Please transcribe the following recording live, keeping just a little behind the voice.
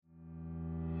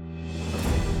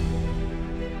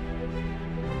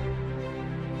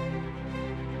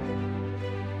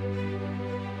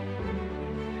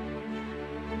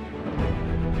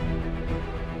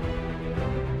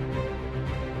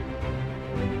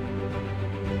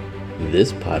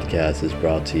This podcast is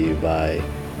brought to you by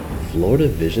Florida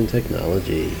Vision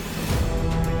Technology.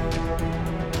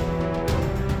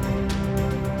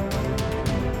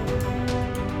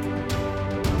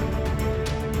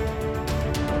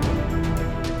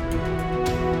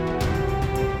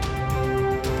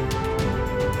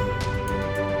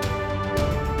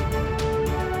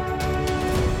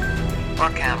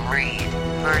 OrCam Read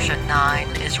version 9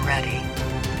 is ready.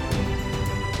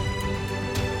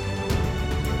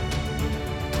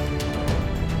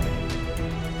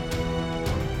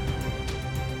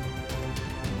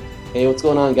 Hey, what's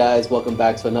going on, guys? Welcome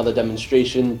back to another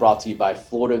demonstration brought to you by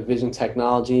Florida Vision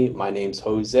Technology. My name's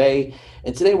Jose,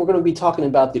 and today we're going to be talking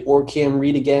about the OrCam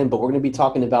Read again, but we're going to be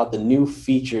talking about the new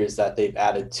features that they've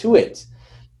added to it.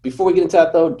 Before we get into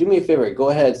that, though, do me a favor. Go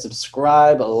ahead,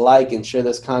 subscribe, like, and share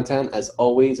this content. As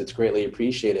always, it's greatly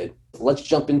appreciated. Let's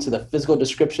jump into the physical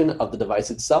description of the device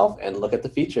itself and look at the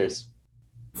features.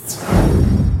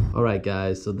 All right,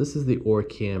 guys, so this is the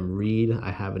OrCam Read. I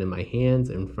have it in my hands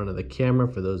in front of the camera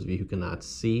for those of you who cannot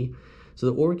see. So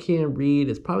the OrCam Read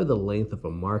is probably the length of a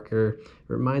marker. It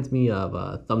reminds me of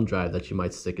a thumb drive that you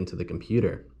might stick into the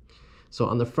computer. So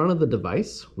on the front of the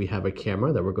device, we have a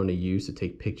camera that we're going to use to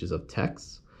take pictures of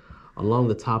text. Along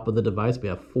the top of the device, we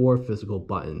have 4 physical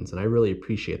buttons, and I really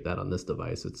appreciate that on this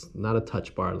device. It's not a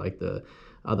touch bar like the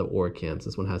other OrCams.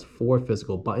 This one has 4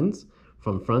 physical buttons.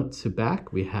 From front to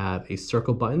back, we have a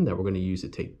circle button that we're going to use to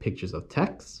take pictures of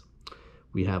text.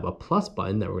 We have a plus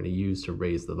button that we're going to use to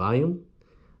raise the volume,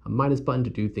 a minus button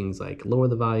to do things like lower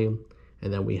the volume,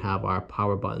 and then we have our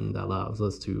power button that allows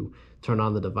us to turn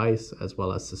on the device as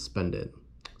well as suspend it.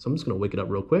 So I'm just going to wake it up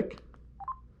real quick.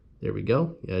 There we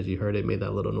go. As you heard, it made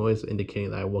that little noise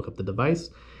indicating that I woke up the device.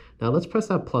 Now let's press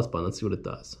that plus button. Let's see what it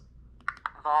does.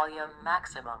 Volume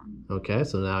maximum. Okay,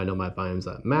 so now I know my volume's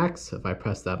at max. If I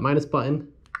press that minus button,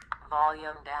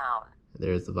 Volume down.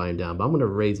 there's the volume down, but I'm going to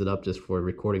raise it up just for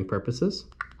recording purposes.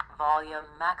 Volume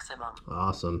maximum.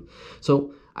 Awesome.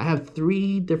 So I have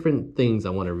 3 different things I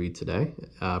want to read today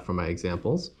for my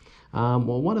examples.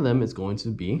 Well, one of them is going to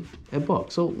be a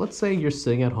book. So let's say you're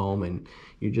sitting at home and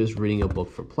you're just reading a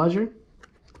book for pleasure.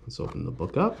 Let's open the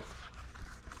book up.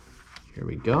 Here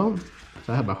we go.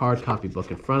 So I have a hard copy book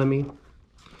in front of me.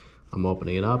 I'm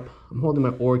opening it up. I'm holding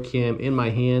my OrCam in my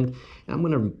hand, and I'm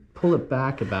going to pull it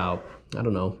back about, I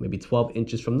don't know, maybe 12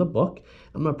 inches from the book.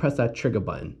 I'm going to press that trigger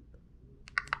button.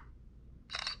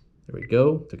 There we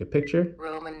go. Took a picture.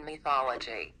 Roman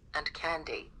mythology and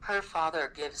candy. Her father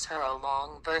gives her a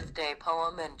long birthday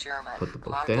poem in German. Put the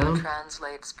book Marta down.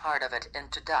 translates part of it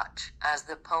into Dutch. As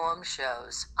the poem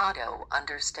shows, Otto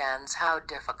understands how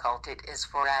difficult it is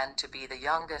for Anne to be the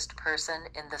youngest person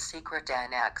in the secret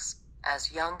annex.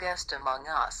 As youngest among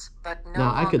us, but no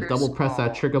Now I could longer double press that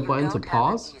small. trigger You button to don't have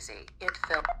it pause. easy. It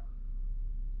fill-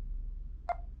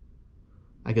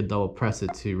 I could double press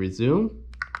it to resume.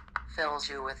 fills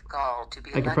you with gall to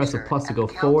be I can press the lectured plus to and go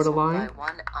forward a counseled line. by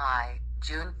one eye.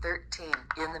 June 13.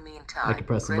 In the meantime, I can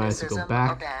press the minus to go criticism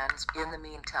back. of Anne's. In the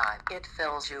meantime, it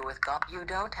fills you with gall. You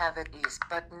don't have it easy,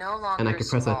 but no longer And I can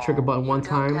press that small. trigger button one You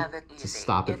don't time have it to easy.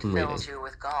 stop it from reading. fills you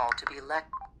with gall to be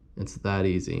lectured. It's that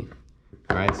easy.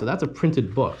 All right, so that's a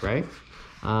printed book, right?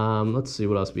 Let's see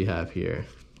what else we have here.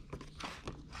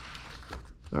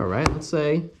 All right, let's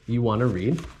say you want to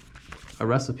read a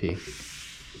recipe.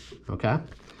 Okay,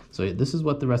 so this is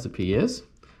what the recipe is.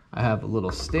 I have a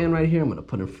little stand right here I'm going to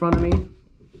put in front of me.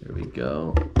 There we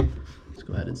go. Let's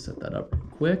go ahead and set that up real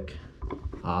quick.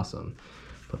 Awesome.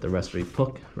 Put the recipe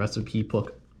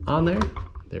book on there.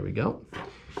 There we go.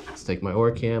 Let's take my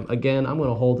OrCam. Again, I'm going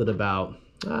to hold it about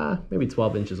maybe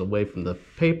 12 inches away from the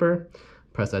paper.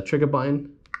 Press that trigger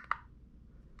button.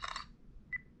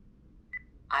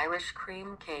 Irish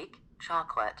cream cake,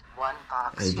 chocolate, 1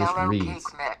 box. And it just Yellow reads.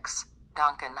 cake mix.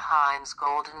 Duncan Hines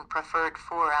Golden preferred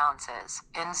 4 ounces.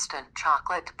 Instant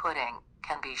chocolate pudding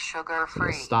can be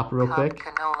sugar-free. Stop real Cup quick.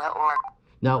 Canola or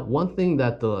Now, one thing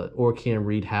that the OrCam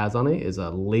Read has on it is a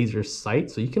laser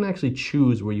sight, so you can actually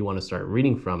choose where you want to start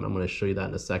reading from. I'm going to show you that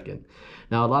in a second.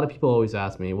 Now, a lot of people always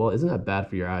ask me, well, isn't that bad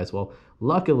for your eyes? Well,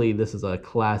 luckily, this is a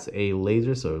Class A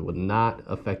laser, so it would not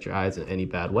affect your eyes in any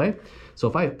bad way. So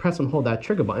if I press and hold that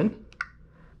trigger button,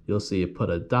 you'll see it put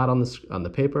a dot on the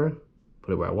paper,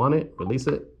 put it where I want it, release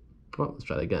it. Oh, let's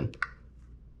try that again.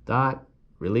 Dot,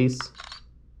 release.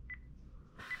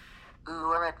 Ooh,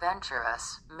 or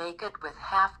adventurous. Make it with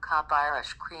half-cup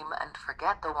Irish cream and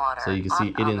forget the water. So you can see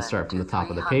it didn't start from the top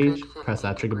of the page. Press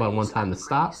that trigger button one time to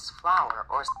stop. Flour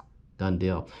or Done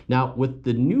deal. Now, with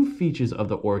the new features of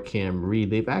the OrCam Read,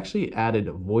 they've actually added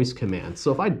voice commands.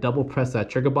 So if I double press that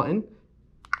trigger button,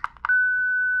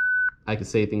 I can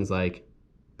say things like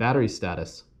battery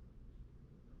status,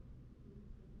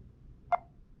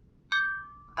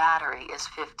 battery is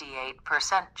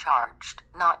 58% charged,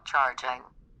 not charging.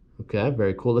 Okay,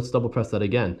 very cool. Let's double press that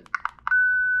again.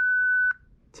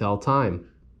 Tell time.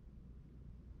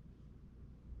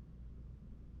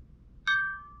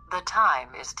 The time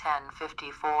is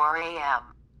 10:54 a.m.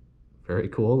 Very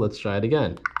cool. Let's try it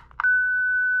again.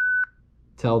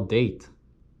 Tell date.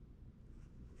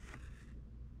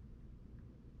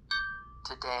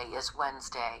 Today is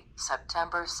Wednesday,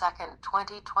 September 2nd,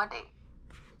 2020.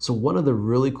 So one of the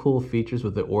really cool features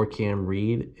with the OrCam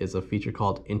Read is a feature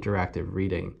called interactive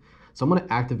reading. So I'm going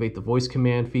to activate the voice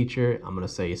command feature. I'm going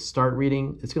to say start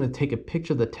reading. It's going to take a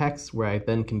picture of the text where I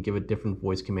then can give it different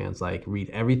voice commands like read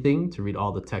everything to read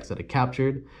all the text that it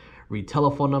captured, read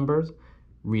telephone numbers,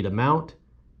 read amount,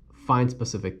 find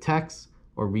specific text,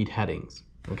 or read headings.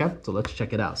 Okay, so let's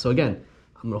check it out. So again,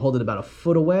 I'm going to hold it about a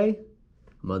foot away.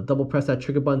 I'm going to double press that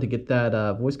trigger button to get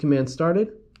that voice command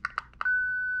started.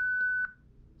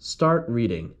 Start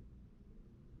reading.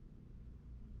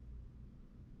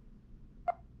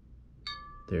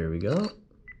 There we go.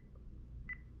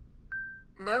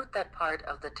 Note that part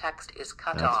of the text is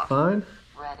cut That's off. fine.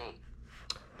 Ready.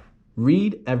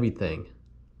 Read everything.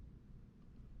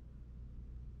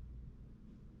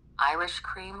 Irish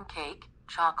cream cake,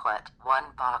 chocolate, 1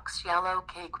 box yellow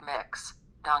cake mix.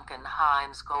 Duncan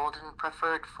Hines Golden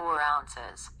Preferred 4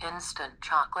 ounces. Instant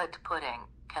chocolate pudding.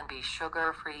 Can be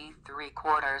sugar-free,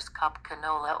 3/4 cup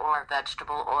canola or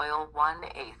vegetable oil,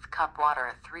 1/8 cup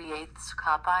water, 3/8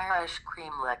 cup Irish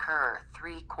cream liquor,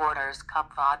 3/4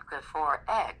 cup vodka, 4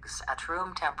 eggs at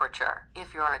room temperature.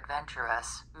 If you're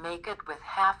adventurous, make it with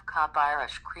 1/2 cup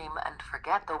Irish cream and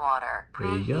forget the water.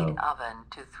 There you Preheat go. oven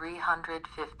to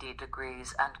 350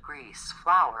 degrees and grease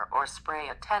flour or spray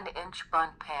a 10-inch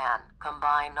bundt pan.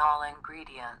 Combine all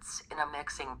ingredients in a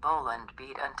mixing bowl and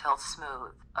beat until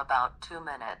smooth. About 2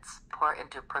 minutes. Pour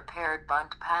into prepared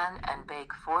bundt pan and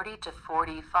bake 40 to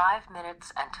 45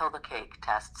 minutes until the cake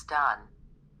tests done.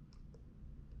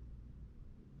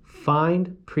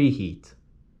 Find preheat.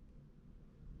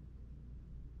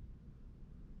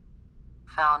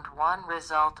 Found one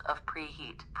result of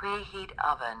preheat. Preheat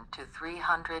oven to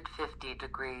 350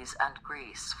 degrees and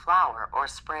grease flour or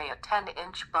spray a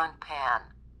 10-inch bundt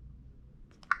pan.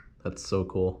 That's so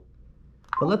cool.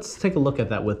 But let's take a look at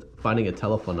that with finding a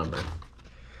telephone number.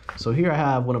 So here I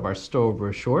have one of our store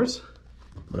brochures.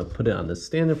 I'm going to put it on the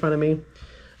stand in front of me.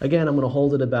 Again, I'm going to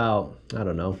hold it about, I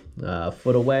don't know, a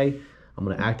foot away. I'm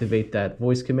going to activate that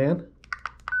voice command.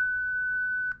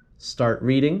 Start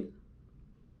reading.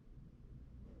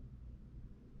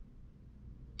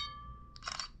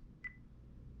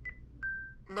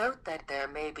 Note that there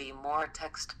may be more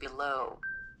text below.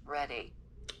 Ready.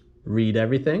 Read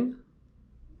everything.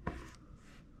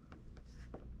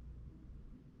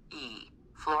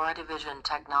 Florida Vision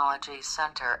Technology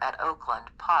Center at Oakland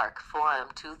Park Forum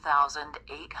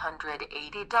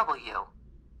 2880W.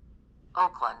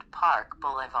 Oakland Park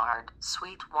Boulevard,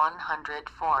 Suite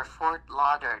 104, Fort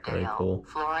Lauderdale, Very cool.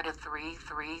 Florida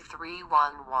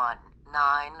 33311,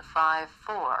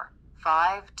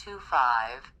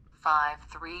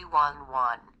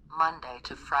 954-525-5311, Monday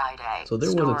to Friday. So there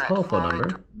was Store a at telephone Florida-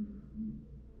 number.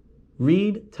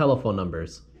 Read telephone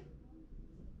numbers.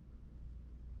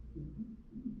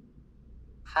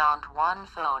 Found one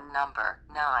phone number,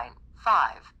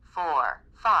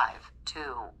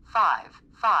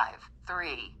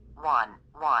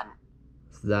 954-525-5311.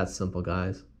 It's that simple,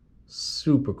 guys.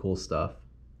 Super cool stuff.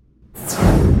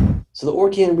 So the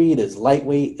OrCam Read is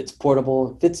lightweight, it's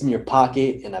portable, fits in your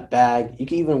pocket, in a bag. You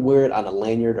can even wear it on a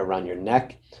lanyard around your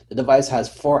neck. The device has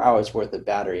 4 hours worth of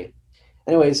battery.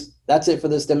 Anyways, that's it for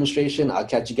this demonstration. I'll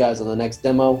catch you guys on the next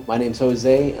demo. My name's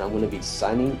Jose, and I'm going to be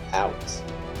signing out.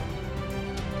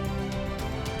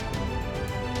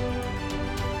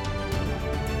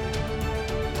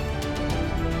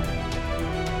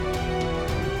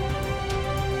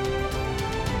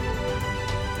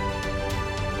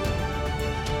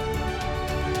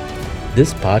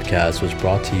 This podcast was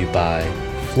brought to you by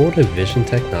Florida Vision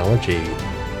Technology.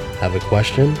 Have a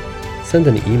question? Send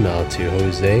an email to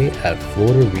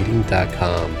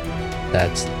jose@floridareading.com.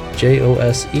 That's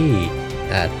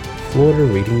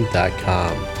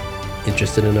JOSE@floridareading.com.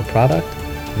 Interested in a product?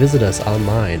 Visit us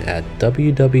online at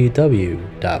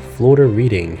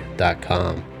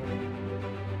www.floridareading.com.